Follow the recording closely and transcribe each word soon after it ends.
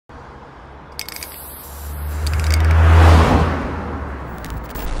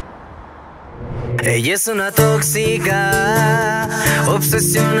Ella es una tóxica,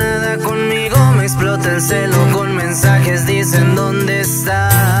 obsesionada conmigo, me explota el celo con mensajes, dicen ¿dónde estás?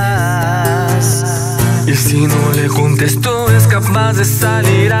 Y si no le contesto es capaz de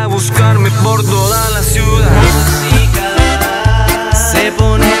salir a buscarme por toda la ciudad. Se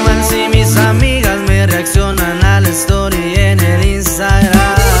pone mal si mis amigas me reaccionan a la story en el Instagram.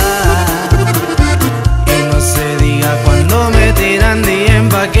 Y no se diga cuando me tiran DM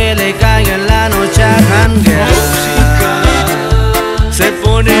pa' que le caiga en la noche a janguear. Se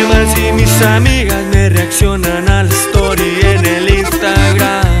pone mal si mis amigas me reaccionan a la story en el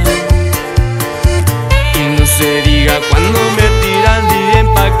Instagram. Y no se diga cuando me tiran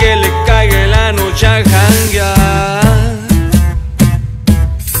DM pa' que le caiga en la noche a janguear.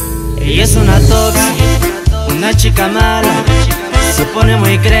 Ella es una tóxica, una chica mala, se pone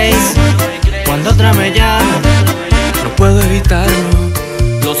muy crazy cuando otra me llama. No puedo evitarlo,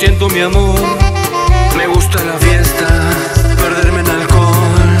 lo siento mi amor. Me gusta la fiesta, perderme en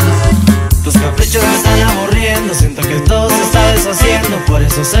alcohol. Tus caprichos me están aburriendo, siento que todo se está deshaciendo. Por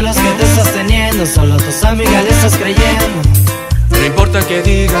esos celos que te estás teniendo, solo a tus amigas le estás creyendo. No importa que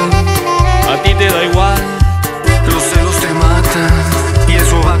digan, a ti te da igual. Los celos te matan y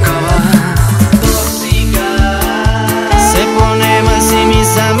eso va a acabar. Se pone mal si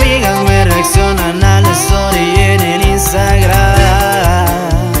mis amigas me reaccionan a la story en el Instagram.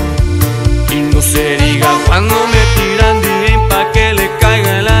 Y no se diga cuando me tiran DM pa' que le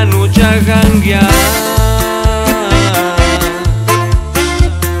caiga en la noche a janguear.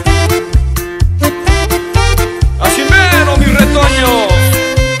 Así mero, mi retoño.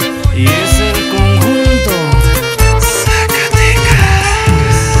 Y es el conjunto Zacatecas.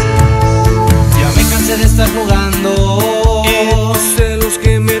 Ya me cansé de estar jugando. Celos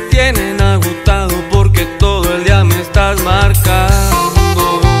que me tienen agotado porque todo el día me estás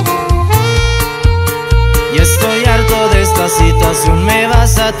marcando. Y estoy harto de esta situación, me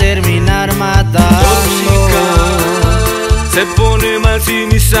vas a terminar matando. Toxica. Se pone mal si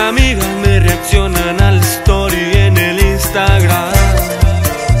mis amigas me reaccionan al story en el Instagram.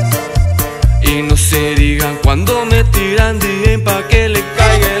 Y no se digan cuando me tiran DM pa' que le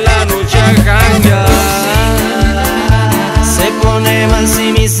caiga en la noche a janguear. Se pone mal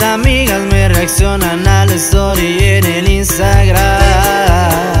si mis amigas me reaccionan a la story en el Instagram.